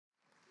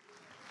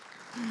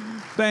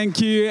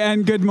Thank you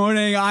and good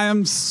morning. I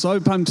am so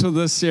pumped for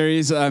this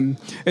series.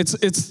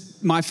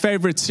 It's my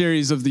favorite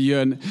series of the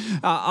year, and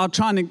I'll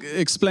try and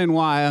explain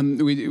why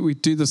we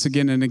do this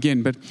again and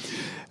again. But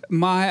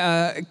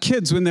my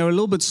kids, when they were a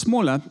little bit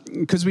smaller,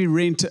 because we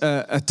rent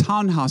a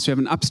townhouse, we have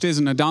an upstairs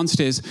and a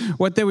downstairs,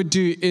 what they would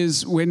do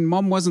is when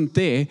mom wasn't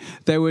there,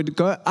 they would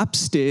go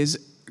upstairs,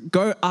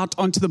 go out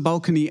onto the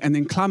balcony, and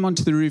then climb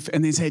onto the roof,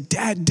 and then say,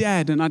 "Dad,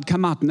 Dad," and I'd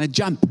come out and they'd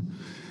jump.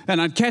 And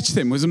I'd catch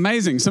them. It was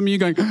amazing. Some of you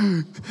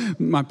going,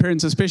 my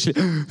parents especially.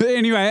 But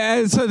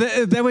anyway, so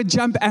they would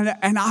jump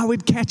and I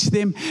would catch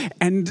them.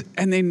 And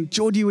then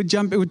Geordie would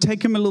jump. It would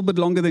take him a little bit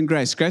longer than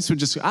Grace. Grace would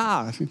just,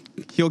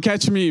 he'll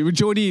catch me.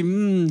 Geordie,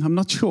 I'm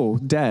not sure,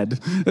 Dad.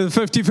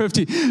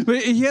 50-50.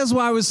 But here's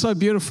why it was so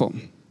beautiful.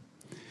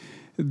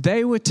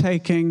 They were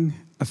taking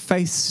a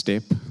faith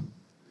step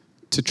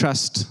to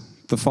trust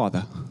the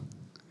Father.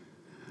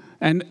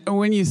 And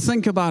when you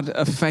think about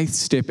a faith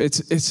step,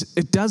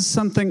 it does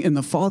something in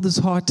the father's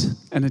heart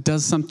and it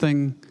does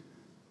something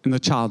in the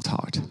child's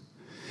heart.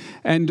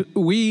 And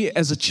we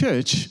as a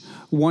church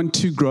want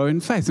to grow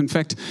in faith. In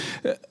fact,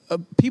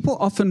 people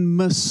often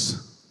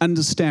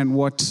misunderstand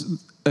what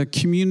a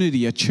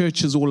community, a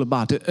church is all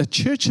about. A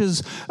church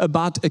is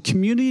about a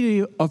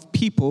community of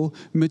people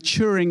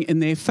maturing in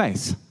their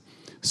faith.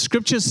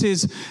 Scripture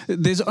says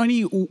there's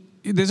only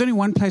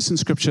one place in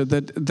Scripture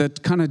that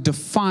kind of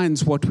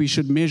defines what we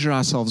should measure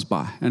ourselves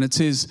by. And it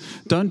says,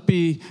 don't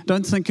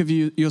think of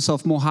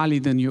yourself more highly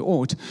than you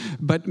ought,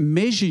 but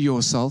measure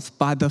yourself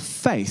by the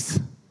faith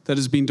that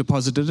has been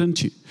deposited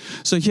into you.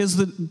 So here's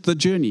the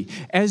journey.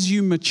 As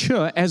you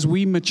mature, as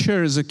we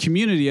mature as a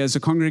community, as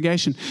a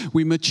congregation,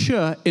 we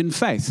mature in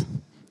faith.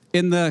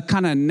 In the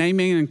kind of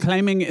naming and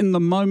claiming, in the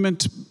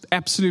moment,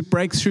 absolute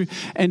breakthrough,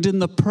 and in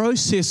the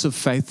process of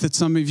faith that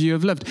some of you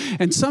have lived.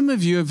 And some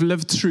of you have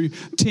lived through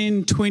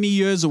 10, 20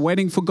 years of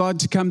waiting for God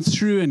to come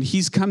through, and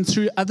He's come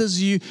through. Others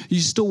of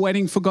you're still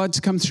waiting for God to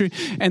come through.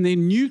 And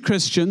then new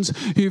Christians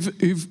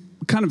who've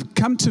kind of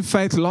come to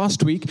faith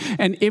last week,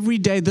 and every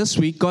day this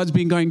week, God's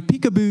been going,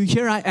 peekaboo,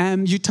 here I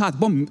am, you tithe,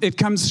 boom, it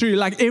comes through.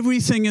 Like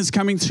everything is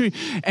coming through,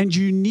 and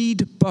you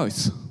need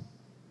both.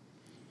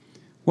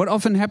 What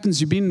often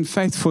happens, you've been in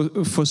faith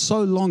for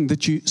so long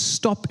that you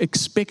stop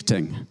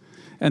expecting.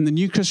 And the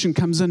new Christian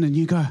comes in and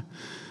you go,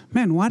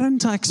 man, why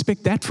don't I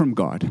expect that from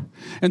God?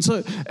 And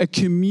so a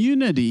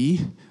community,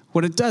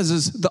 what it does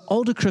is the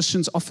older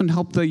Christians often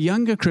help the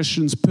younger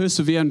Christians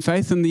persevere in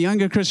faith, and the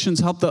younger Christians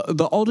help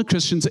the older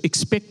Christians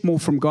expect more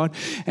from God.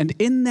 And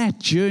in that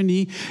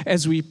journey,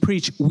 as we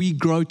preach, we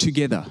grow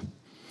together.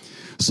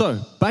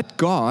 So, but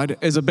God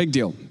is a big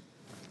deal.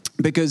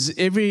 Because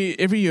every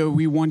year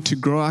we want to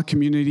grow our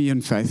community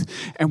in faith,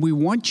 and we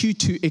want you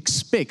to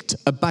expect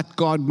a but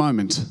God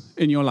moment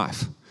in your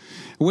life.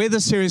 Where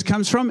this series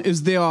comes from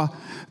is there are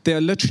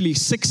literally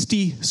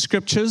 60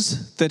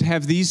 scriptures that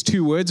have these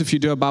two words, if you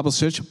do a Bible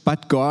search,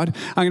 but God.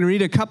 I'm going to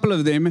read a couple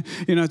of them.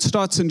 It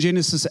starts in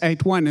Genesis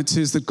 8:1. It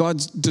says that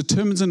God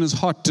determines in his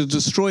heart to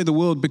destroy the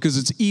world because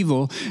it's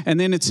evil. And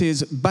then it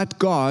says, but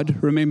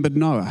God remembered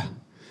Noah.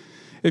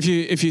 If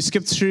you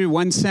skip through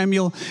 1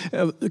 Samuel,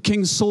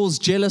 King Saul's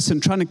jealous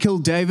and trying to kill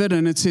David,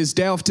 and it says,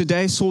 day after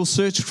day, Saul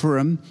searched for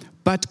him,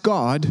 but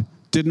God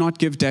did not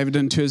give David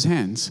into his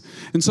hands.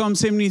 In Psalm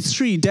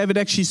 73, David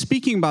actually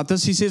speaking about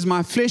this, he says,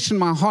 my flesh and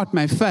my heart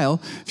may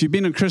fail. If you've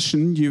been a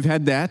Christian, you've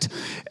had that.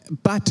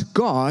 But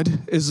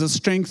God is the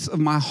strength of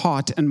my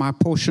heart and my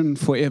portion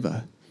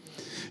forever.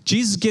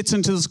 Jesus gets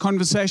into this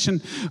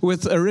conversation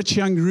with a rich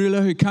young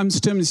ruler who comes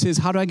to him and says,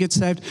 how do I get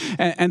saved?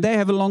 And they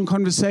have a long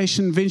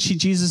conversation. Eventually,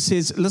 Jesus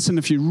says, listen,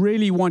 if you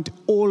really want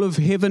all of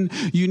heaven,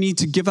 you need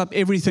to give up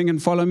everything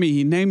and follow me.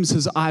 He names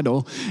his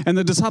idol. And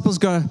the disciples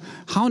go,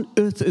 how on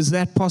earth is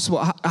that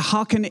possible?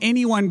 How can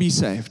anyone be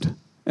saved?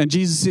 And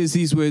Jesus says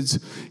these words.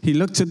 He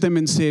looked at them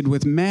and said,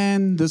 with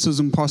man, this is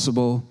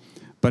impossible,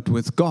 but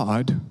with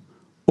God,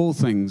 all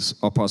things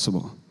are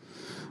possible.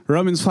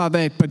 Romans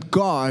 5:8, but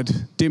God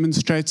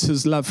demonstrates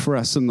his love for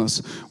us in this.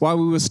 While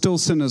we were still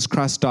sinners,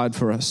 Christ died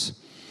for us.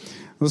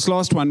 This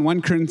last one,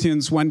 1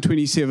 Corinthians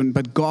 1:27,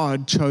 but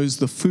God chose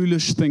the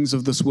foolish things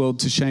of this world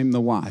to shame the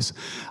wise.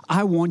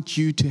 I want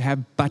you to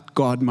have but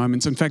God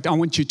moments. In fact, I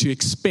want you to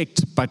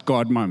expect but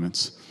God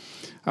moments.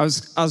 I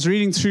was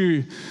reading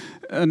through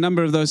a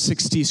number of those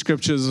 60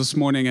 scriptures this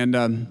morning, and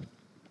I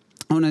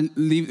want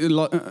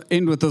to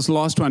end with this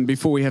last one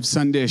before we have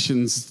Sundays,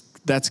 and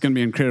that's going to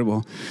be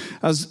incredible.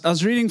 I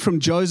was reading from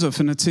Joseph,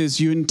 and it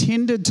says, you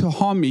intended to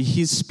harm me.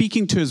 He's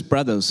speaking to his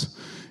brothers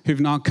who've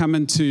now come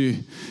in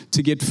to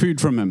get food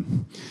from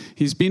him.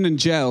 He's been in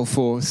jail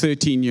for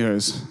 13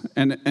 years.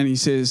 And he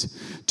says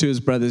to his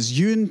brothers,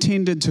 you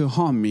intended to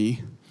harm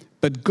me,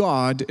 but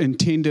God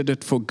intended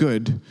it for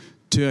good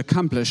to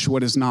accomplish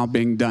what is now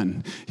being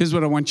done. Here's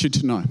what I want you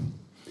to know.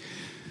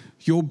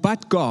 Your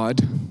but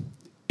God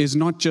is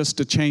not just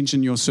a change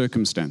in your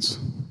circumstance.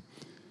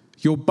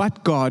 Your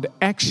but God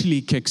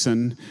actually kicks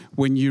in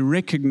when you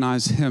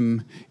recognize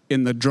him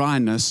in the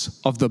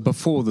dryness of the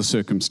before the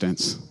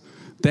circumstance.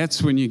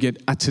 That's when you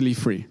get utterly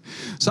free.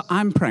 So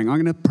I'm praying.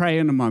 I'm going to pray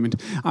in a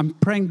moment. I'm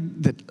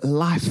praying that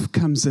life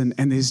comes in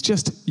and there's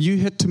just, you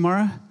hit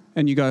tomorrow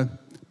and you go,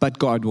 but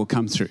God will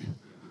come through.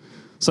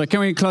 So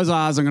can we close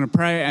our eyes? I'm going to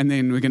pray and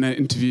then we're going to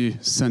interview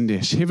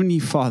Sandesh. Heavenly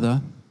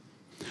Father,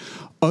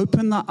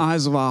 open the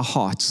eyes of our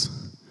hearts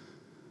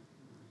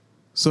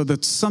so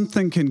that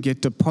something can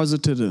get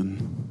deposited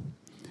in.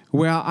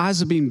 Where our eyes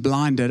have been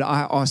blinded,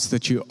 I ask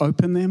that you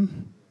open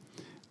them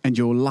and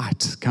your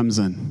light comes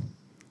in.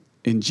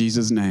 In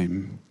Jesus'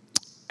 name,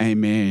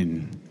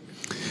 amen.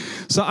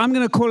 So I'm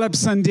going to call up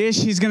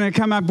Sandesh. He's going to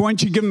come up.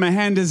 Won't you give him a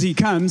hand as he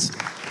comes?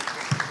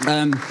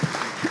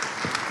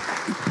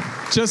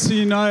 Just so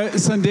you know,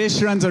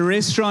 Sandesh runs a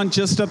restaurant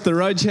just up the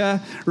road here,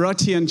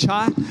 Roti and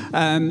Chai.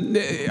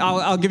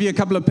 I'll give you a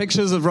couple of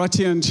pictures of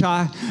Roti and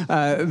Chai.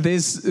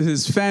 There's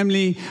his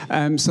family.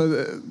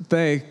 So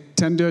they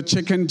tandoor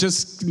chicken.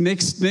 Just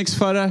next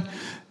photo.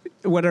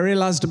 What I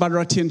realized about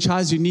Roti and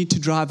Chai is you need to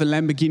drive a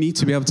Lamborghini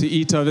to be able to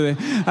eat over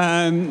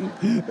there.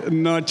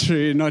 Not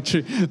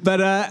true.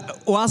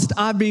 But whilst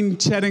I've been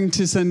chatting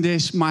to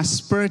Sandesh, my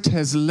spirit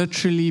has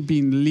literally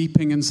been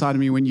leaping inside of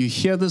me. When you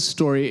hear this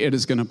story, it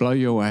is going to blow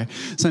you away.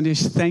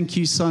 Sandesh, thank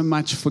you so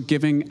much for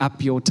giving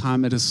up your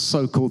time. It is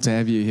so cool to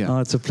have you here. Oh,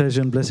 it's a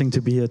pleasure and blessing to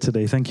be here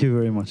today. Thank you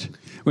very much.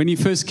 When he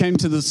first came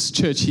to this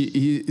church,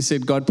 he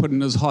said God put in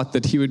his heart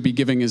that he would be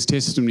giving his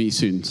testimony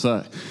soon.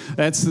 So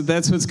that's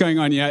what's going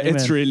on here. Amen.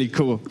 It's really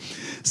cool.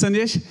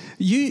 Sandesh,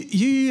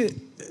 you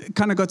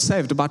kind of got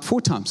saved about 3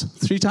 times.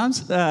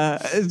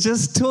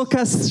 Just talk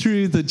us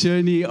through the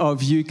journey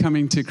of you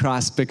coming to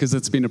Christ, because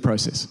it's been a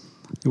process.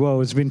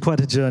 Well, it's been quite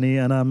a journey,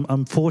 and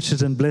I'm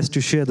fortunate and blessed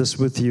to share this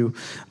with you.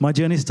 My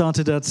journey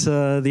started at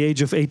the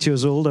age of 8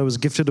 years old. I was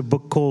gifted a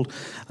book called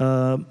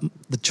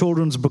The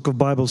Children's Book of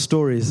Bible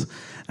Stories.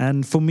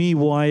 And for me,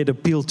 why it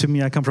appealed to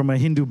me, I come from a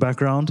Hindu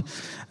background.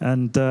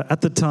 And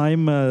at the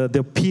time, the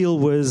appeal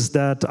was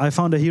that I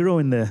found a hero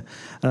in there.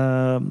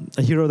 A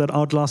hero that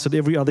outlasted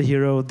every other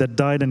hero that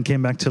died and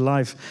came back to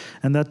life.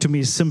 And that to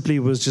me simply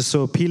was just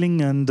so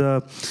appealing. And,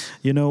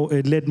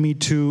 it led me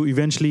to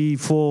eventually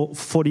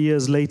 40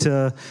 years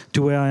later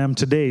to where I am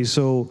today.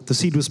 So the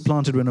seed was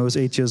planted when I was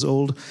 8 years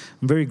old.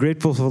 I'm very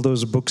grateful for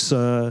those books.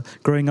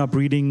 Growing up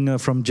reading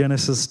from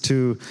Genesis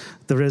to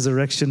the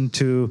resurrection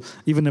to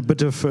even a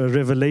bit of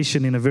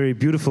revelation in a very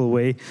beautiful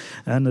way.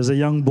 And as a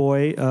young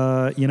boy,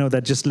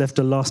 that just left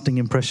a lasting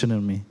impression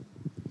on me.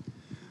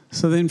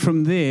 So then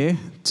from there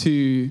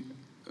to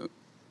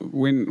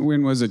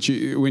when was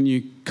it when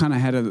you kind of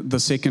had the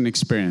second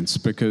experience?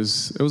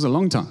 Because it was a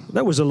long time.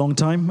 That was a long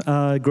time.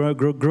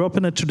 Grew up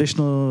in a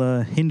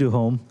traditional Hindu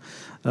home.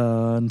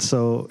 And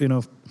so,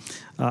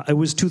 it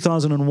was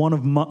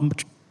 2001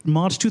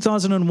 March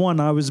 2001,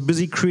 I was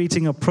busy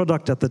creating a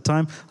product at the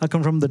time. I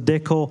come from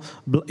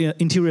the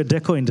interior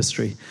decor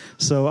industry.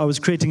 So I was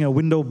creating a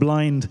window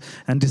blind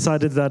and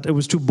decided that it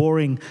was too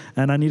boring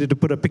and I needed to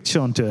put a picture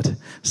onto it.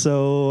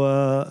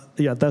 So,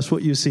 that's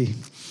what you see.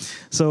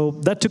 So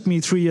that took me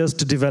 3 years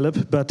to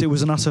develop, but it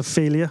was an utter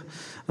failure.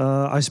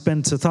 I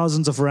spent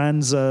thousands of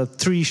rands,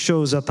 3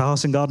 shows at the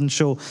House and Garden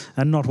show,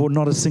 and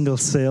not a single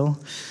sale.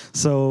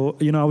 So,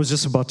 I was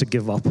just about to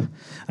give up.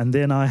 And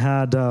then I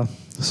had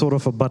sort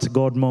of a but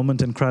God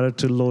moment and cried out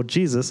to Lord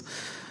Jesus,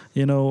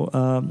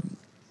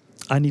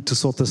 I need to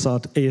sort this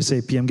out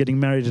ASAP. I'm getting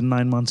married in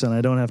 9 months and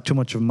I don't have too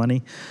much of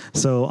money,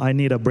 so I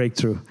need a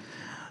breakthrough.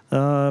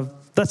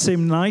 That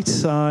same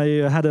night,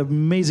 I had an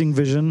amazing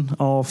vision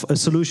of a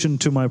solution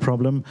to my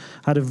problem.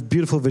 I had a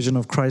beautiful vision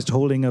of Christ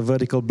holding a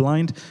vertical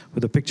blind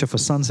with a picture of a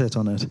sunset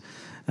on it.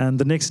 And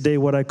the next day,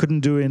 what I couldn't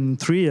do in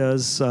 3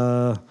 years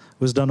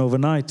was done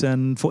overnight.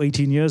 And for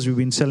 18 years, we've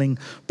been selling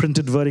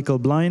printed vertical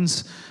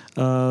blinds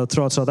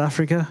throughout South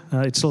Africa.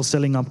 It's still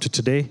selling up to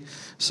today.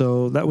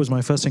 So that was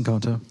my first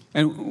encounter.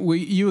 And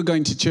you were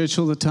going to church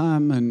all the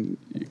time? And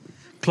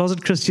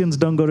Closet Christians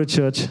don't go to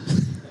church.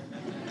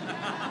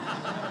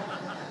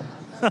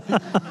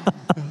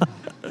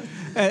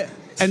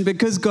 And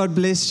because God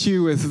blessed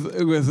you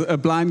with a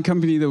blind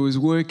company that was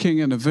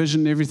working and a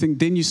vision and everything,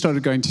 then you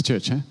started going to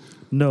church, huh?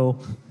 No.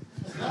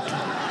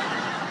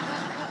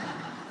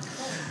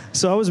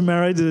 So I was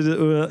married,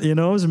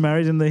 I was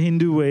married in the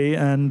Hindu way,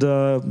 and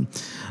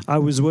I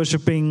was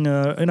worshiping,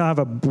 I have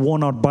a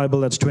worn-out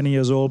Bible that's 20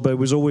 years old, but it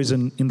was always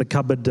in the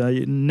cupboard.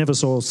 I never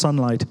saw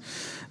sunlight.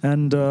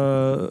 And,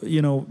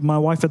 my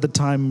wife at the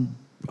time,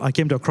 I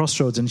came to a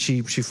crossroads, and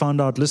she found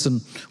out,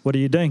 listen, what are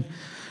you doing?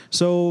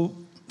 So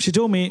she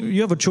told me,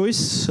 you have a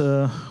choice.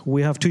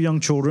 We have 2 young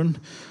children.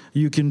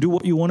 You can do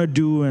what you want to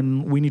do,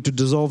 and we need to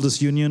dissolve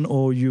this union,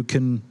 or you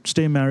can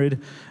stay married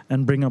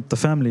and bring up the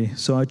family.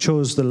 So I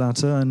chose the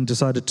latter and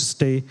decided to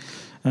stay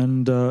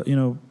and,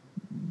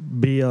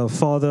 be a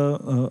father,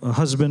 a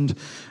husband,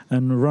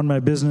 and run my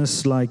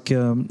business like,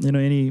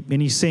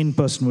 any sane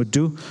person would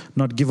do,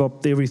 not give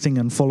up everything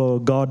and follow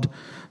God.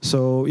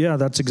 So,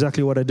 that's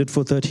exactly what I did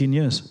for 13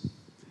 years.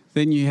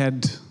 Then you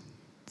had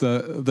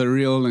the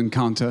real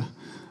encounter.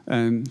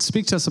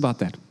 Speak to us about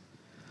that.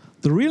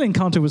 The real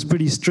encounter was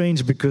pretty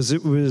strange because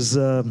it was,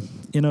 a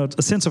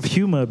sense of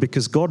humor,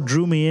 because God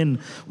drew me in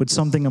with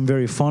something I'm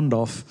very fond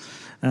of.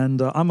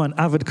 And I'm an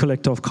avid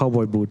collector of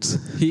cowboy boots.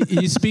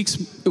 He speaks,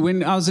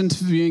 when I was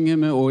interviewing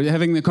him or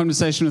having the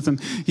conversation with him,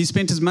 he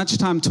spent as much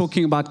time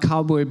talking about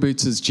cowboy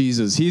boots as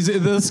Jesus.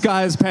 This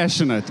guy is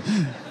passionate.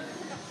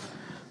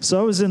 So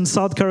I was in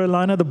South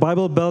Carolina, the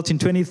Bible Belt, in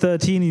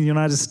 2013 in the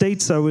United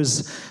States. I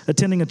was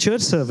attending a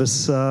church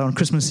service on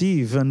Christmas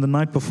Eve, and the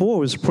night before I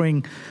was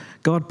praying,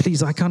 God,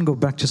 please, I can't go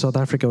back to South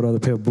Africa without a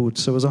pair of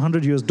boots. So it was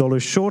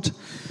 $100 short.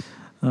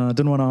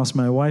 Didn't want to ask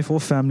my wife or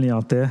family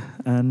out there.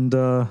 And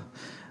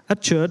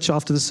at church,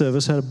 after the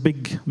service, I had a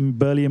big,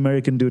 burly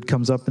American dude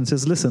comes up and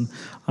says, listen,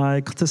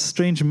 I got this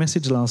strange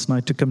message last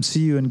night to come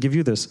see you and give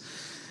you this.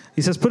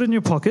 He says, put it in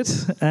your pocket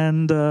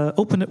and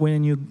open it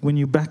when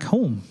you back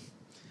home.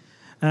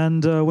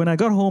 And when I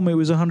got home, it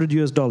was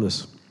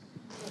 $100.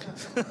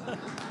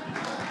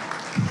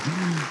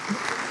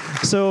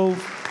 So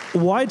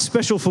why it's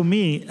special for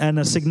me and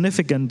a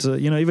significant,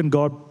 even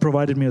God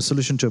provided me a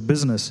solution to a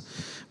business.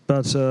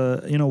 But,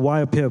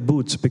 why a pair of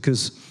boots?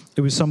 Because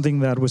it was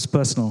something that was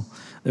personal.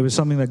 It was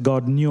something that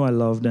God knew I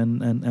loved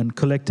and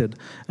collected.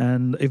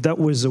 And if that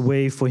was a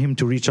way for him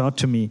to reach out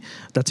to me,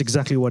 that's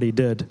exactly what he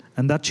did.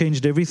 And that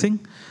changed everything.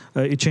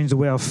 It changed the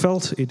way I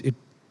felt. It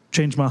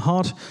changed my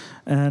heart.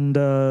 And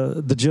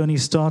the journey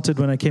started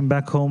when I came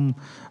back home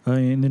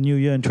in the new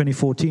year in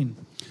 2014.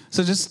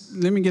 So just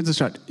let me get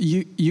this right.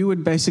 You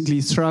would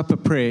basically throw up a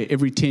prayer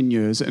every 10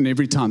 years, and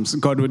every time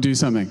God would do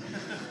something.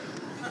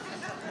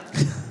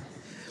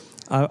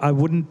 I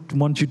wouldn't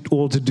want you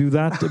all to do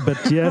that,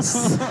 but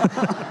yes.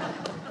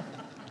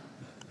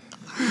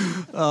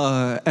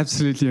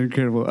 Absolutely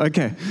incredible.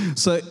 Okay,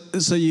 so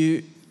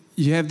you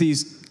have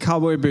these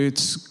cowboy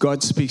boots.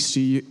 God speaks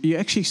to you. You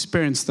actually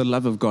experienced the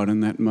love of God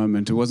in that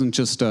moment. It wasn't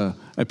just a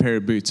pair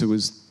of boots. It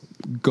was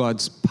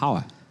God's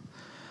power.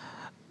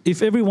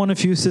 If every one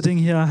of you sitting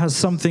here has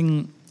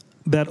something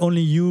that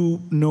only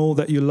you know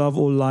that you love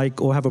or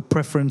like or have a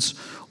preference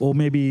or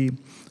maybe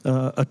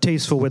a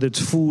taste for, whether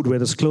it's food,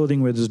 whether it's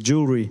clothing, whether it's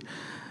jewelry,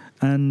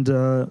 and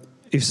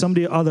if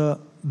somebody other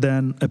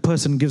than a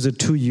person gives it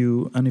to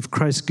you, and if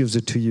Christ gives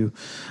it to you,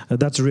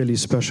 that's really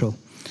special.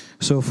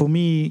 So for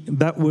me,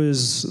 that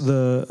was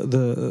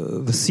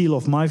the seal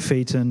of my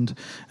faith and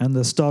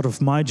the start of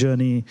my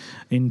journey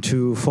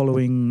into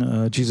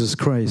following Jesus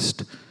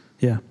Christ.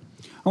 Yeah.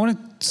 I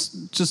want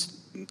to just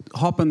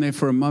hop on there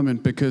for a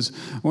moment, because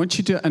I want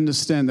you to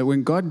understand that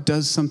when God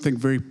does something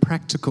very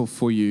practical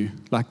for you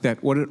like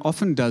that, what it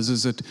often does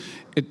is it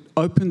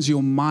opens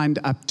your mind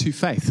up to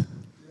faith.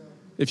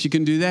 If you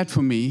can do that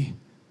for me,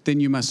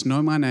 then you must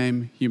know my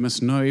name, you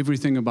must know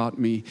everything about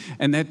me,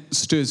 and that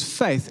stirs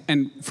faith,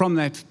 and from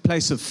that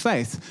place of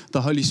faith,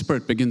 the Holy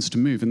Spirit begins to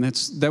move, and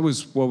that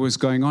was what was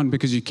going on,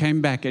 because you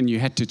came back and you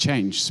had to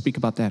change. Speak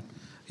about that.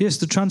 Yes,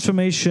 the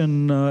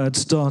transformation had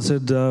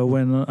started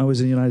when I was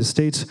in the United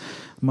States.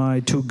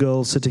 My two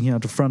girls sitting here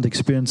at the front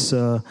experienced,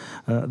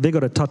 they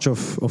got a touch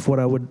of what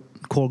I would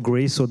call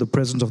grace, or the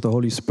presence of the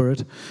Holy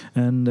Spirit,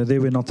 and they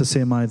were not the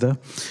same either.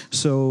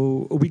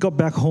 So we got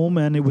back home,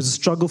 and it was a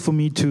struggle for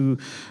me to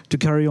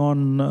carry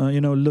on,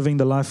 living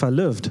the life I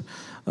lived.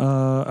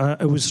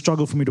 It was a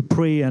struggle for me to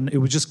pray, and it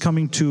was just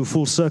coming to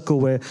full circle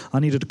where I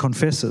needed to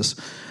confess this.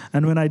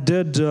 And when I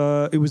did,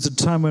 it was a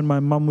time when my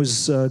mum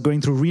was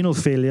going through renal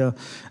failure,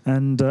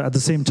 and at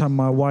the same time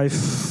my wife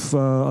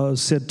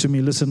said to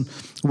me, listen,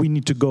 we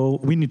need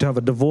to have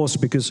a divorce,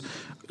 because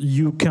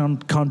you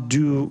can't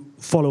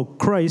follow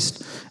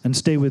Christ and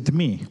stay with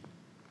me.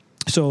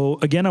 So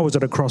again, I was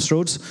at a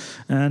crossroads,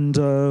 and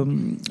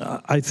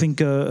I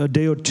think a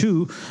day or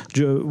two,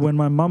 when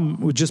my mum,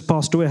 who just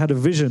passed away, had a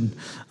vision,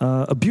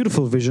 a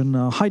beautiful vision,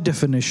 high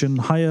definition,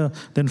 higher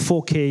than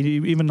 4K,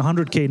 even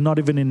 100K, not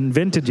even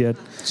invented yet.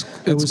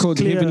 It's called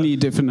clear. Heavenly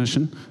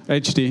Definition,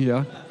 HD,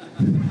 yeah.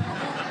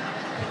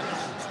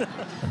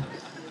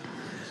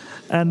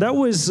 And that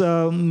was it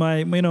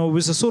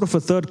was a sort of a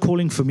third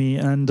calling for me,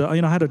 and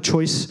I had a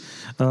choice.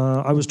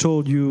 I was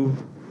told you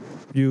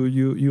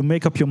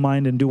make up your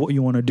mind and do what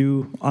you want to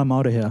do. I'm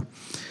out of here.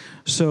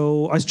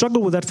 So I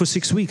struggled with that for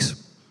 6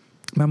 weeks.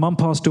 My mom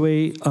passed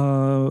away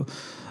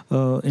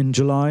in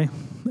July,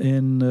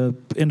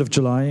 end of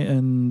July,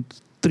 and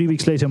 3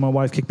 weeks later, my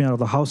wife kicked me out of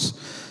the house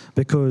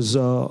because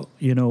I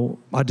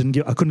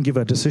couldn't give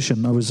her a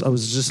decision. I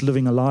was just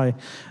living a lie,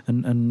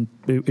 and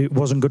it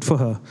wasn't good for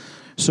her.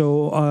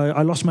 So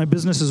I lost my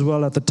business as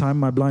well at the time,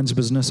 my blinds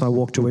business. I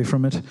walked away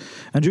from it.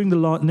 And during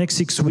the next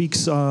 6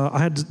 weeks, I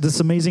had this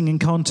amazing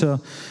encounter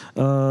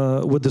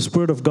with the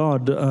Spirit of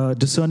God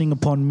discerning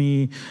upon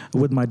me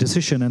with my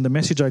decision. And the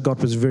message I got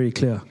was very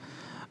clear.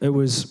 It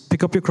was,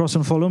 pick up your cross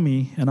and follow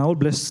me, and I will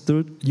bless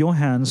your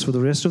hands for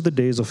the rest of the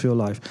days of your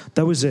life.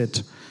 That was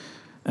it.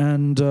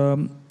 And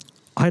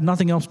I had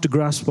nothing else to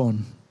grasp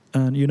on.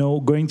 And,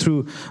 going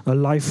through a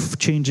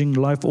life-changing,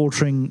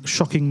 life-altering,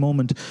 shocking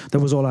moment, that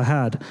was all I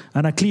had.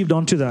 And I cleaved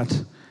onto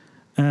that.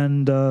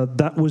 And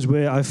that was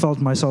where I felt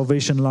my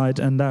salvation light.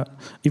 And that,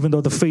 even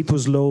though the faith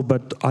was low,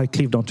 but I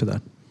cleaved onto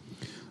that.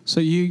 So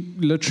you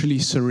literally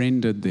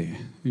surrendered there,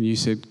 and you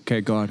said,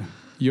 okay, God,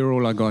 you're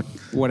all I got.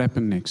 What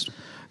happened next?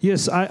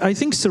 Yes, I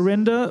think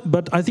surrender,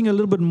 but I think a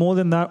little bit more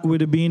than that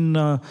would have been,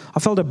 I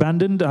felt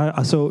abandoned. It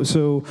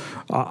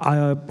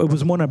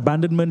was more an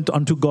abandonment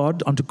unto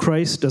God, unto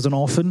Christ as an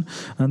orphan.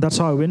 And that's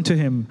how I went to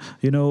him,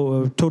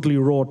 totally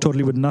raw,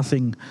 totally with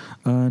nothing,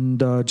 and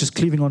just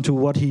cleaving onto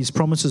what his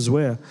promises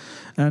were.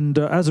 And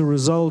as a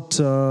result,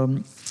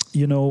 I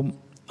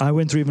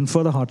went through even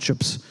further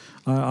hardships.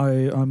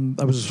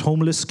 I was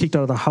homeless, kicked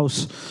out of the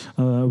house.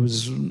 I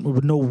was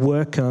with no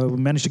work. I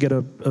managed to get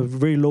a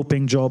very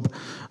low-paying job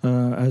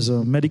as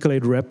a medical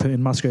aid rep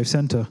in Musgrave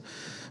Centre.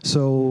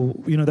 So,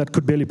 that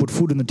could barely put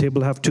food on the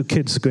table, have 2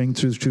 kids going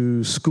through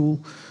to school,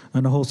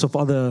 and a host of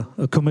other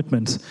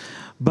commitments.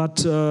 But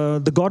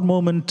the God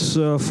moment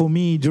for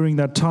me during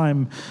that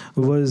time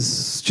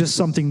was just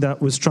something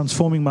that was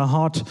transforming my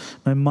heart,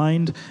 my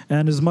mind.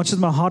 And as much as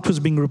my heart was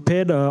being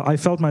repaired, I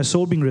felt my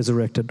soul being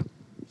resurrected.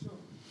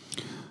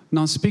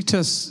 Now, speak to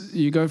us.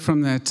 You go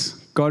from that,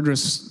 God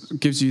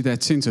gives you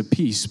that sense of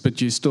peace, but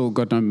you still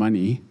got no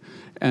money.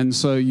 And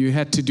so you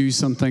had to do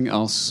something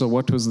else. So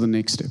what was the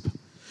next step?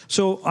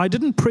 So I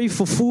didn't pray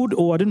for food,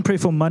 or I didn't pray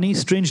for money,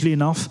 strangely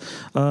enough.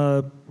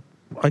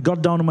 I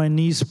got down on my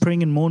knees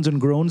praying in moans and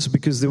groans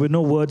because there were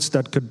no words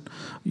that could,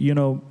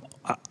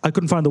 I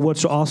couldn't find the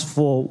words to ask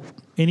for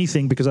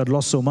anything because I'd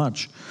lost so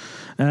much.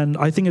 And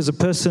I think as a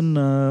person,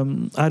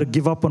 I had to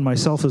give up on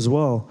myself as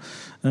well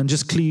and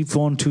just cleave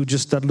on to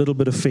just that little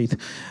bit of faith.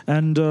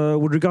 And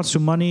with regards to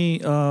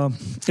money,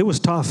 it was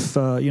tough,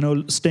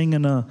 staying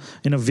in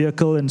a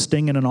vehicle and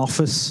staying in an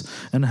office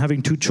and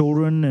having 2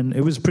 children, and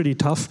it was pretty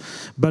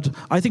tough. But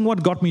I think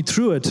what got me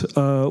through it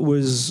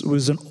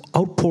was an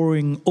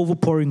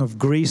overpouring of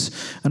grace.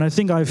 And I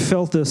think I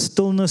felt the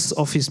stillness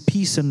of his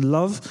peace and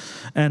love,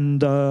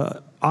 and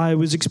I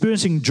was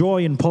experiencing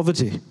joy in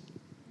poverty.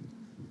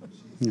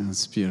 Yeah,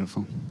 that's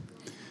beautiful.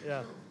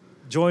 Yeah,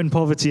 joy in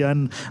poverty,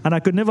 and I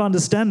could never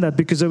understand that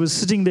because I was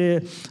sitting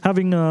there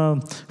having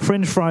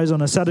French fries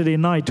on a Saturday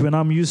night when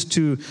I'm used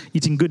to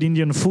eating good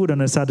Indian food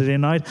on a Saturday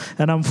night,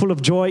 and I'm full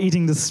of joy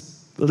eating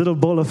this little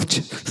bowl of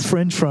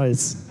French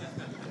fries.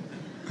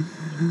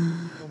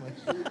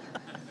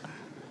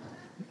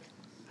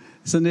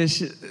 So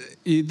Nesh,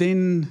 you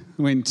then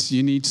went,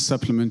 you need to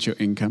supplement your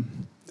income,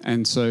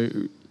 and so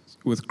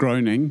with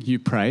groaning, you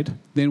prayed.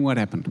 Then what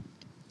happened?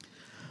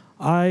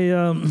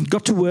 I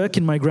got to work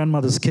in my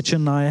grandmother's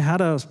kitchen. I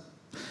had a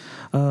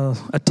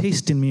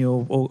taste in me,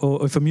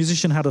 or if a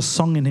musician had a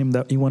song in him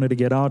that he wanted to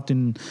get out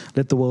and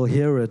let the world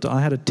hear it,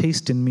 I had a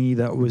taste in me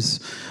that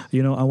was,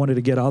 I wanted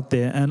to get out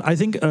there. And I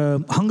think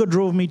hunger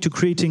drove me to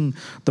creating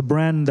the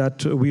brand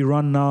that we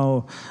run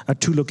now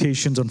at 2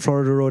 locations on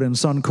Florida Road and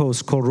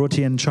Suncoast called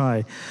Roti and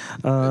Chai.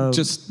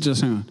 Just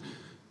hang on.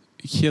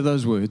 Hear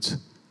those words.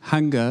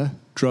 Hunger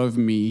drove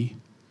me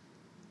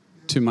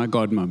to my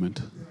God moment.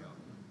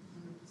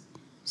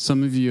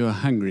 Some of you are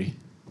hungry.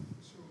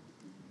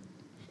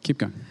 Keep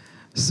going.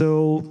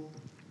 So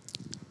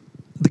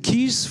the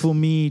keys for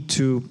me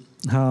to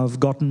have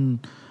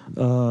gotten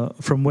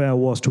from where I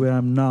was to where I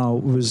am now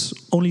was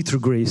only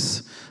through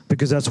grace,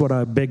 because that's what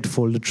I begged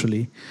for,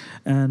 literally.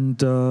 And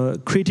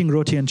creating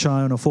Roti and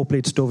Chai on a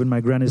 4-plate stove in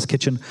my granny's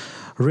kitchen,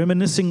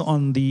 reminiscing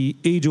on the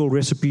age-old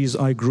recipes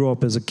I grew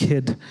up as a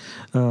kid.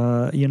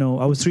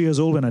 I was 3 years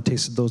old when I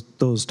tasted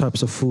those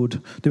types of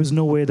food. There was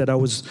no way that I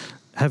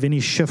have any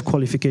chef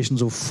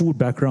qualifications or food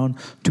background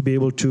to be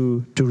able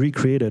to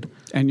recreate it.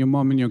 And your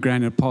mom and your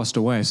gran had passed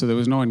away, so there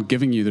was no one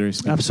giving you the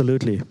recipe.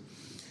 Absolutely.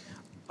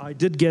 I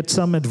did get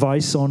some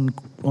advice on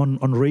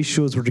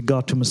ratios with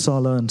regard to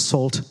masala and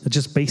salt,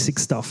 just basic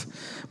stuff.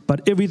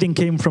 But everything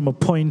came from a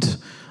point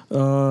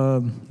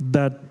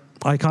that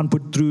I can't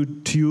put through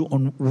to you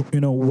on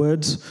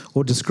words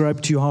or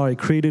describe to you how I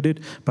created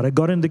it. But I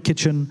got in the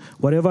kitchen,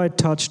 whatever I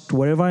touched,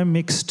 whatever I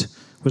mixed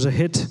was a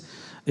hit.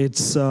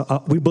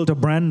 We built a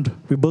brand.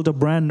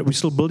 We're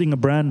still building a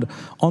brand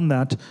on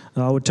that.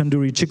 Our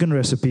tandoori chicken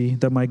recipe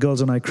that my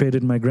girls and I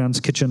created in my grand's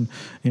kitchen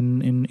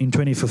in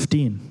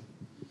 2015.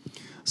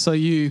 So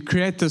you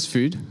create this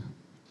food,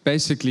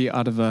 basically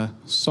out of a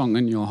song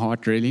in your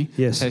heart, really.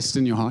 Yes. Taste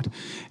in your heart.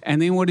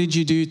 And then what did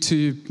you do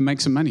to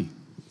make some money?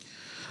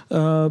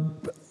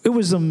 It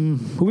was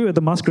we were at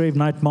the Musgrave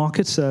night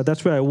markets.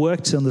 That's where I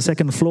worked on the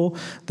 2nd floor.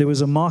 There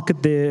was a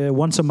market there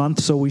once a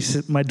month. So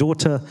my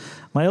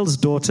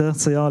eldest daughter,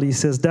 Sayali,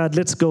 says, "Dad,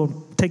 let's go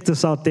take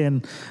this out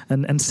there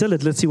and sell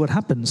it. Let's see what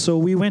happens." So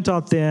we went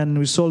out there and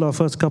we sold our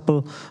first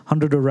couple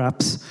hundred of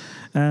wraps.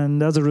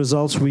 And as a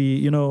result,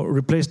 we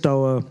replaced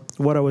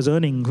what I was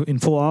earning in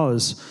 4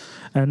 hours.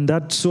 And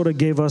that sort of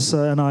gave us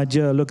an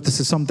idea. Look, this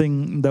is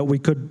something that we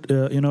could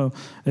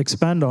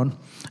expand on,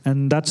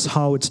 and that's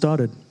how it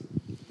started.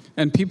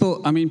 And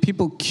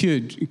people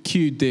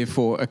queued there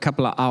for a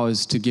couple of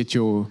hours to get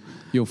your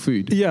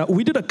food. Yeah,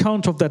 we did a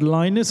count of that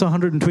line. It's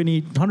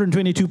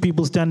 122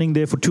 people standing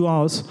there for 2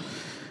 hours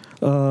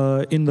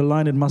in the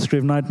line at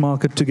Musgrave Night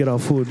Market to get our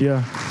food,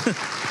 yeah.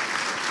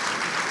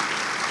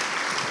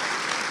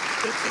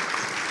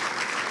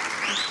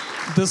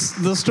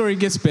 this story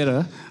gets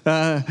better.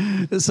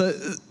 So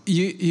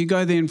you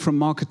go then from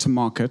market to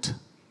market,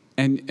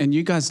 and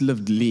you guys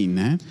lived lean,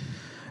 eh?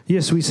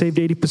 Yes, we saved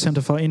 80%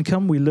 of our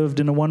income. We lived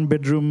in a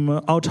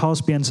one-bedroom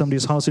outhouse behind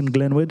somebody's house in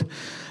Glenwood.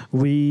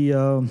 We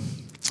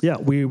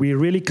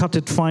really cut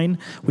it fine.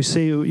 We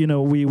say,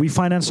 we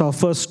financed our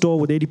first store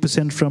with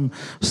 80% from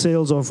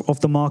sales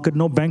of the market.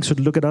 No banks would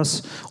look at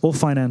us or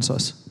finance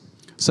us.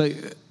 So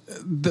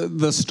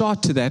the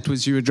start to that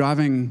was you were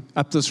driving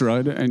up this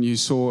road and you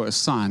saw a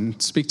sign.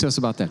 Speak to us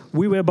about that.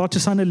 We were about to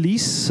sign a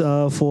lease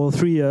for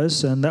 3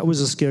 years, and that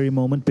was a scary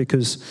moment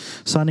because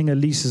signing a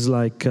lease is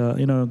like,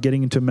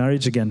 getting into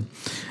marriage again.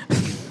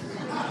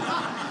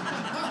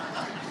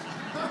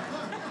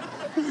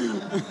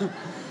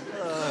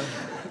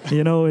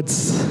 You don't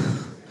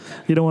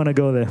want to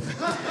go there.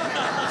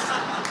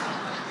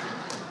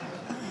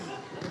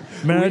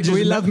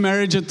 We love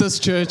marriage at this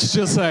church,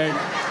 just saying.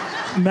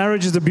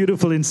 Marriage is a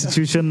beautiful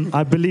institution.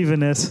 I believe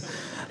in it,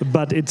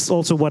 but it's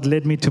also what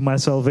led me to my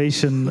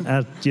salvation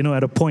at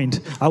a point.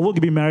 I will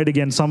be married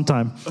again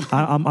sometime.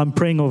 I'm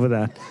praying over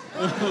that.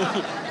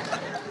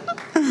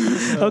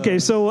 Okay,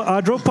 so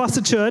I drove past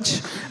the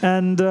church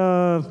and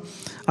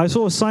I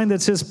saw a sign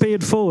that says "Pay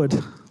it forward."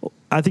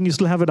 I think you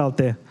still have it out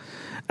there.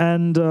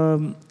 And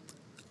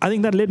I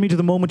think that led me to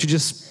the moment to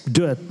just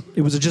do it.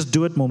 It was a just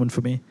do it moment for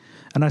me.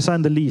 And I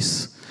signed the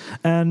lease.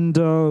 And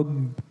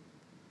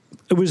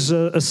it was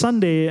a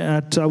Sunday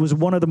I was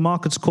one of the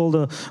markets called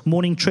the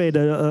Morning Trade.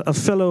 A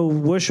fellow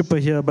worshiper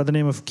here by the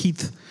name of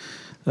Keith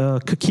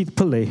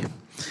Pillay.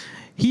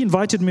 He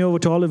invited me over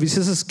to Olive. He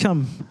says,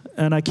 come.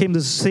 And I came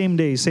the same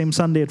day, same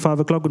Sunday at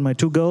 5 o'clock with my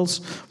 2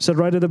 girls. Sat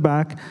right at the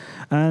back.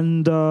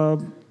 And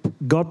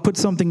God put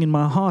something in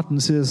my heart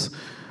and says,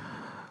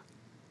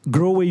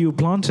 grow where you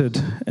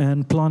planted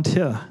and plant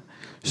here.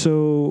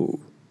 So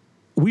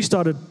we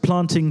started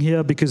planting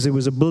here because there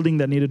was a building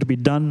that needed to be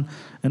done,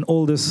 and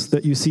all this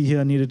that you see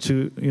here needed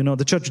to,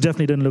 the church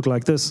definitely didn't look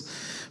like this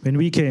when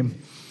we came.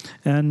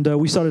 And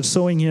we started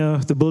sowing here,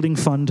 the building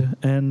fund,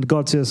 and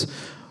God says,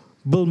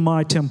 build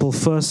my temple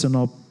first and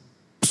I'll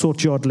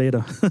sort you out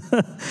later.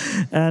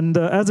 And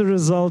as a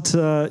result,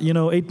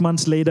 8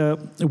 months later,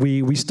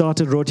 we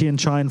started Roti and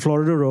Chai in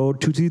Florida Road,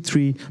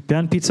 223,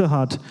 behind Pizza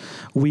Hut.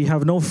 We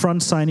have no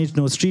front signage,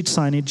 no street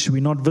signage.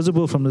 We're not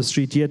visible from the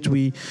street, yet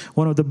we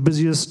one of the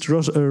busiest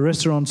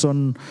restaurants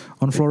on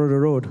Florida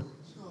Road.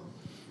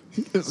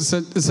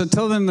 So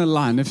tell them the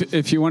line,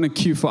 if you want to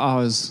queue for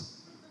hours.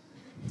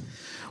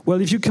 Well,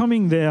 if you're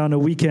coming there on a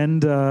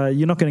weekend,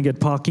 you're not going to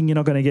get parking, you're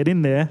not going to get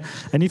in there.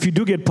 And if you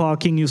do get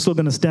parking, you're still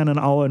going to stand an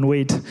hour and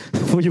wait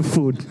for your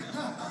food.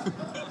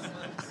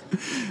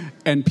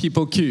 And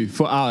people queue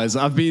for hours.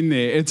 I've been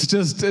there. It's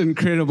just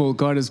incredible.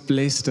 God has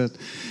blessed it.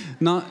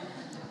 Now,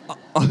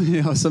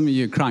 some of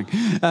you are crying.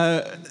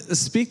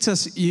 Speak to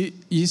us.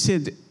 You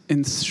said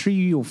in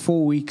 3 or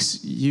 4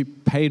 weeks, you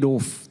paid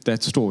off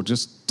that store.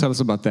 Just tell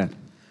us about that.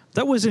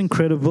 That was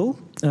incredible.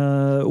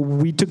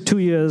 We took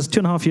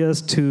 2.5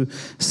 years to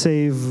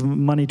save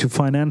money to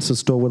finance a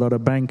store without a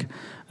bank,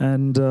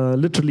 and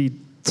literally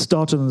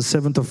started on the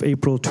 7th of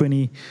April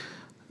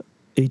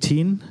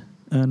 2018,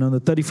 and on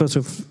the 31st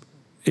of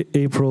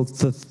April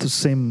the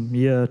same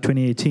year,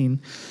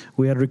 2018,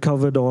 we had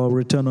recovered our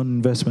return on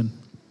investment.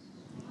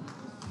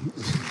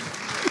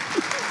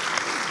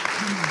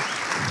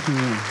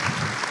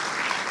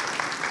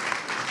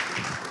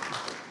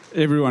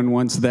 Everyone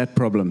wants that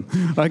problem.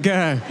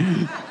 Okay.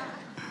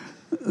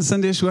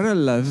 Sandesh, what I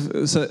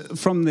love, so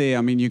from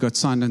there, you got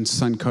signed into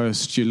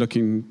Suncoast, you're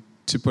looking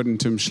to put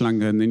into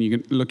Mshlanga, and then you're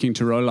looking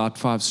to roll out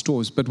 5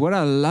 stores. But what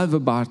I love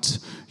about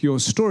your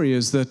story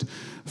is that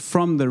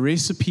from the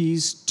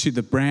recipes to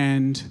the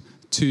brand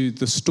to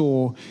the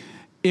store,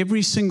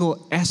 every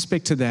single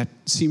aspect of that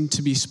seemed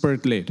to be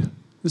Spirit-led.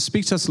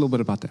 Speak to us a little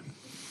bit about that.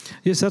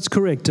 Yes, that's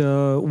correct.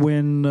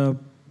 When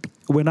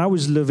I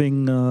was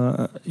living,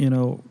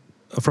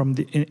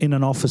 in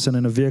an office and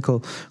in a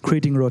vehicle,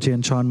 creating Roti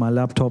and Chai on my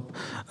laptop,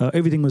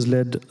 everything was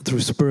led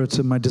through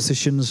Spirit. My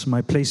decisions,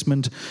 my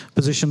placement,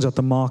 positions at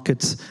the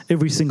markets,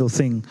 every single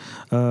thing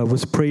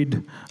was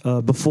prayed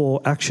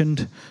before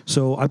actioned.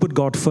 So I put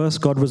God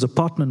first. God was a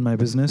partner in my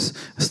business,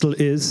 still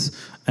is,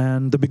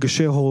 and the biggest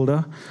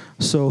shareholder.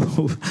 So,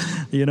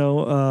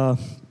 the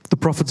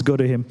profits go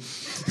to him.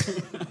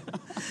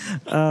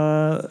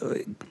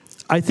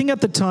 I think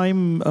at the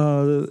time,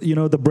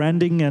 the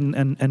branding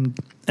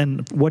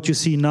and what you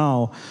see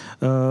now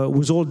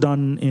was all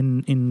done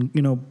in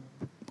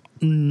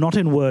not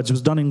in words. It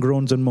was done in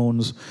groans and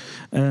moans,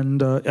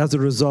 and as a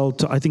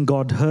result, I think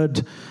God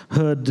heard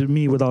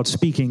me without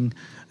speaking,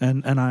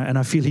 and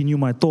I feel He knew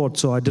my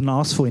thoughts, so I didn't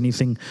ask for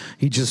anything.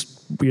 He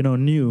just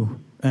knew,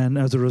 and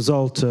as a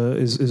result,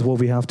 is what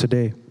we have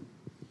today.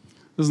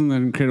 Isn't that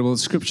incredible?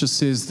 Scripture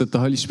says that the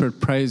Holy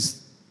Spirit prays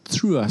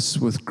through us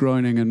with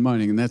groaning and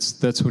moaning, and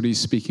that's what he's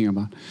speaking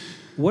about.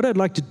 What I'd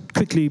like to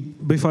quickly,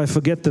 before I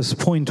forget this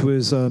point,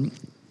 was I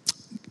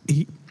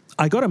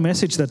got a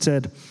message that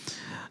said,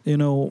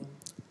 the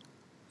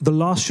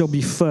last shall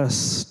be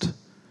first.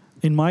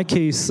 In my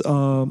case,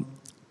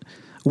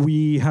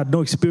 We had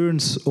no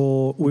experience,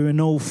 or we were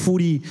no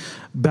foodie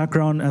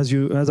background,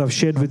 as I've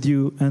shared with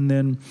you. And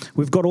then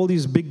we've got all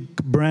these big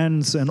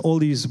brands and all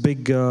these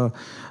big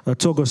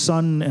Togo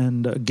Sun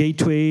and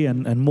Gateway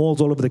and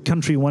malls all over the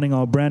country wanting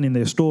our brand in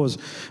their stores.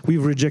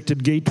 We've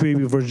rejected Gateway.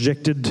 We've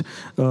rejected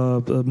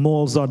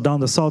malls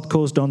down the south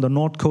coast, down the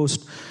north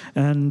coast.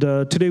 And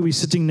today we're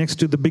sitting next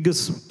to the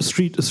biggest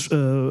street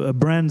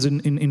brands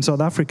in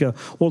South Africa.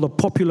 All the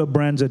popular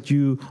brands that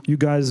you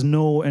guys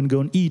know and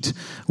go and eat,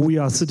 we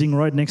are sitting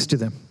right next to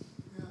them.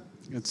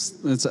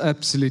 It's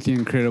absolutely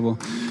incredible.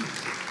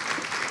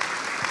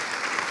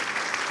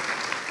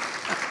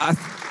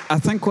 I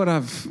think what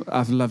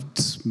I've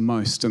loved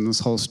most in this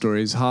whole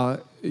story is how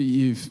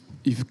you've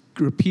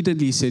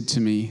repeatedly said to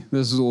me,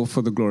 "This is all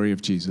for the glory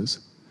of Jesus."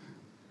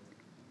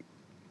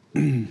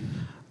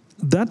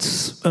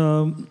 That's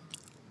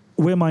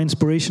where my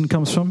inspiration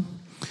comes from,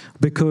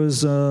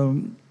 because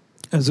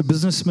as a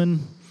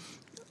businessman,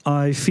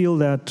 I feel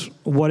that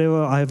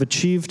whatever I have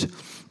achieved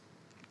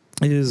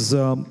is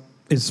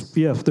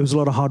there's a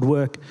lot of hard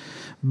work,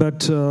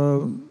 but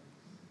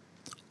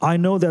I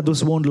know that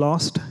this won't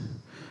last.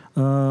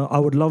 I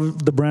would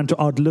love the brand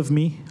to outlive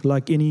me,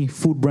 like any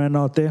food brand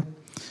out there.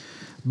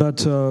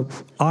 But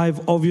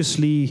I've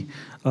obviously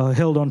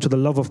held on to the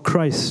love of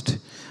Christ.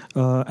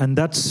 And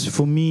that's,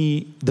 for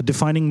me, the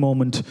defining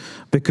moment,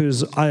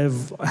 because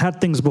I've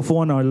had things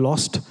before and I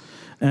lost.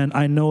 And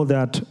I know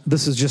that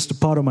this is just a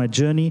part of my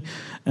journey.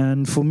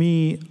 And for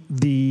me,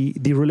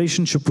 the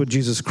relationship with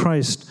Jesus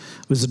Christ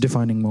was a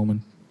defining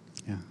moment.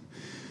 Yeah.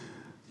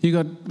 You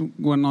got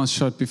one last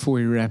shot before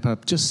we wrap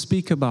up. Just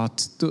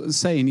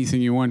say anything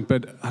you want,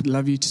 but I'd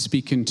love you to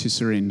speak into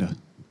surrender.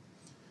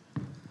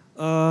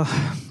 To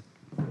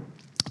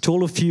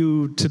all of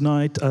you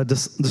tonight,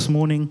 this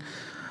morning,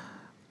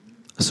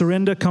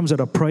 surrender comes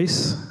at a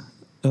price.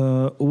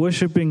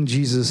 Worshipping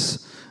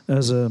Jesus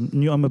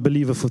I'm a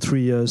believer for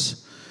 3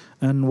 years.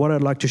 And what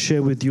I'd like to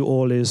share with you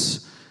all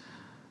is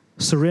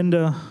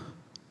surrender,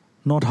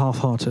 not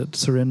half-hearted,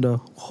 surrender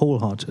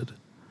wholehearted.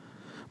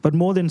 But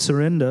more than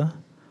surrender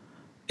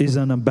is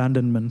an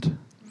abandonment.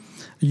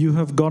 You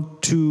have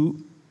got to,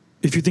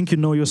 if you think you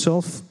know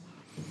yourself,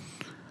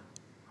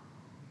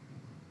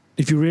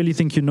 if you really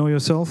think you know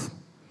yourself,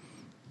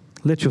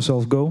 let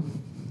yourself go.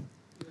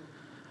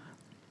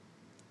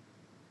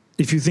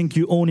 If you think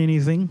you own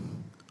anything,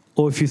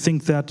 or if you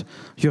think that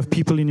you have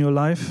people in your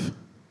life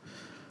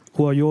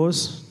who are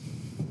yours,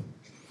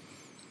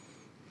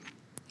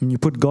 when you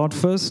put God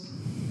first,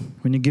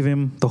 when you give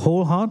Him the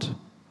whole heart,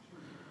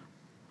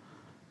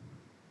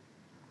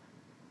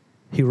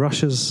 He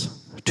rushes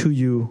to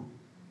you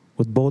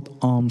with both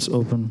arms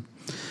open.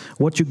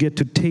 What you get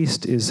to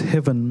taste is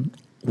heaven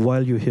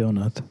while you're here on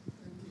earth.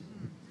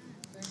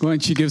 Why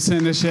don't you give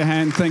Sandesh a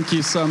hand? Thank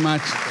you so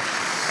much.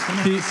 Can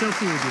I have a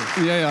selfie with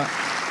you? Yeah.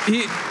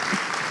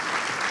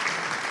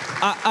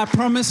 I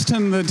promised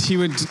him that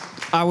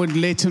I would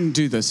let him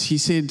do this. He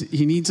said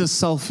he needs a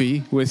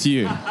selfie with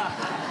you.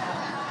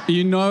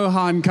 You know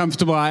how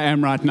uncomfortable I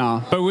am right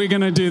now, but we're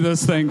going to do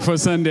this thing for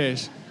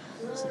Sandesh.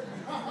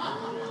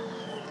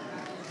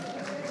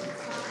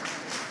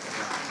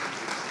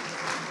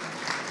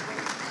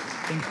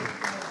 Thank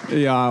you.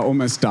 Yeah, I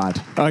almost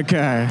died.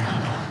 Okay.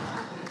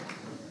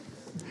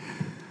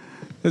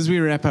 As we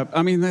wrap up,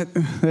 I mean,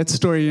 that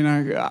story,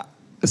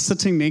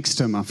 sitting next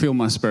to him, I feel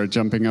my spirit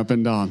jumping up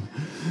and down.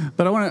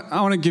 But I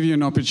want to give you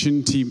an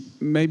opportunity.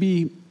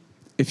 Maybe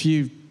if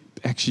you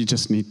actually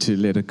just need to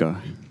let it go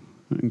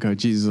and go,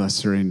 Jesus, I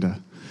surrender.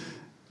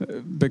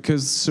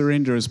 Because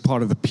surrender is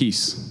part of the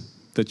peace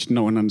that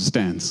no one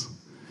understands.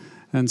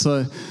 And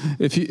so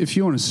if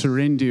you want to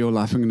surrender your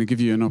life, I'm going to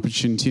give you an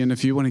opportunity. And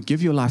if you want to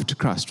give your life to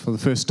Christ for the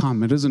first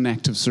time, it is an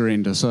act of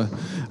surrender. So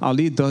I'll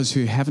lead those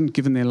who haven't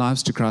given their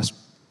lives to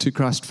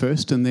Christ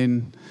first, and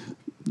then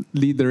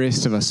lead the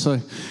rest of us. So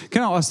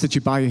can I ask that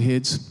you bow your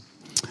heads?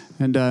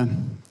 And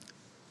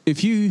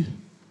if you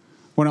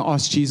want to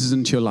ask Jesus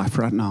into your life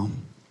right now,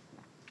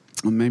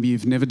 or maybe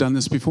you've never done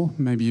this before,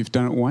 maybe you've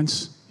done it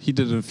once, He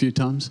did it a few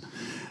times,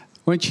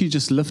 why don't you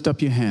just lift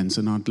up your hands,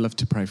 and I'd love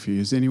to pray for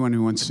you. Is there anyone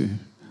who wants to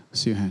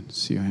see your hand?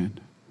 See your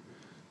hand.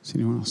 Is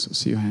anyone else?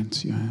 See your hand.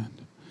 See your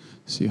hand.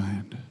 See your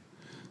hand.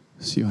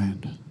 See your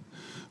hand.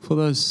 For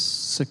those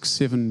 6,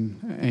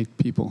 7, 8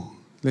 people,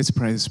 let's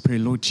pray this prayer.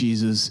 Lord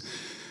Jesus,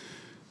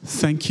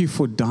 thank you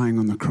for dying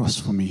on the cross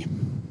for me.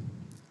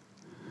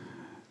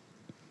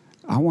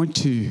 I want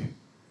to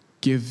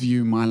give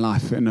you my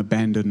life in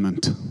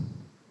abandonment.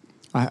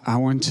 I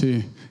want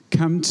to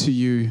come to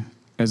you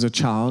as a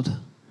child.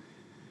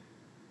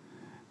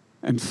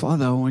 And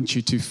Father, I want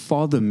you to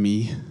father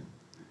me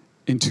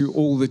into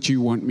all that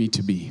you want me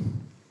to be.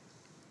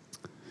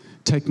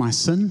 Take my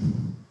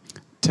sin,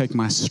 take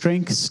my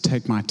strengths,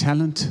 take my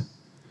talent,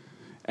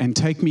 and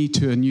take me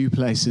to a new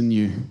place in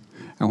you.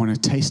 I want a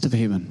taste of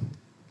heaven.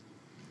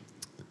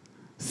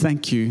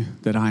 Thank you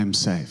that I am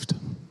saved.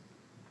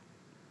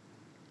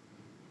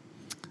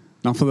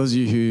 Now, for those of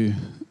you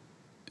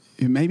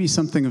maybe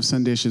something of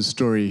Sandesh's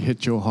story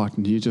hit your heart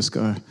and you just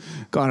go,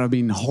 God, I've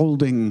been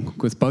holding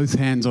with both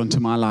hands onto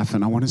my life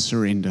and I want to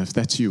surrender. If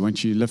that's you,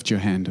 won't you lift your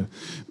hand,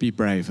 be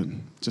brave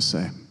and just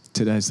say,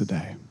 today's the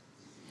day.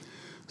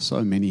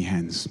 So many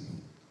hands.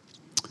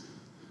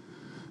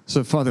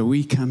 So Father,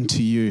 we come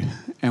to you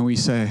and we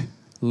say,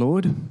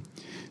 Lord,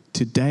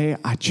 today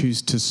I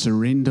choose to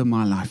surrender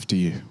my life to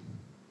you.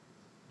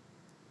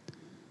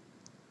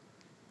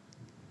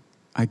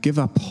 I give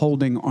up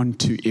holding on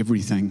to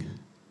everything.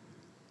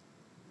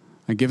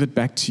 I give it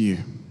back to you.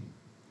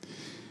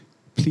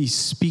 Please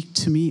speak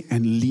to me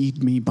and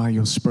lead me by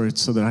your Spirit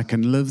so that I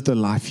can live the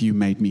life you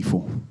made me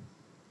for.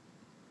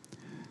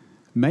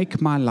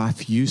 Make my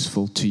life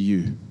useful to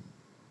you.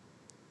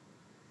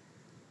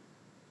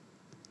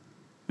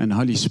 And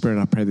Holy Spirit,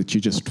 I pray that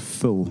you just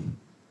fill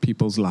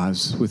people's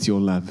lives with your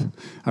love.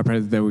 I pray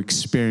that they will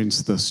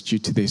experience this due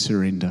to their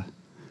surrender.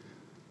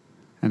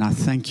 And I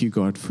thank you,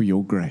 God, for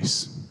your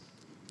grace.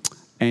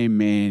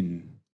 Amen.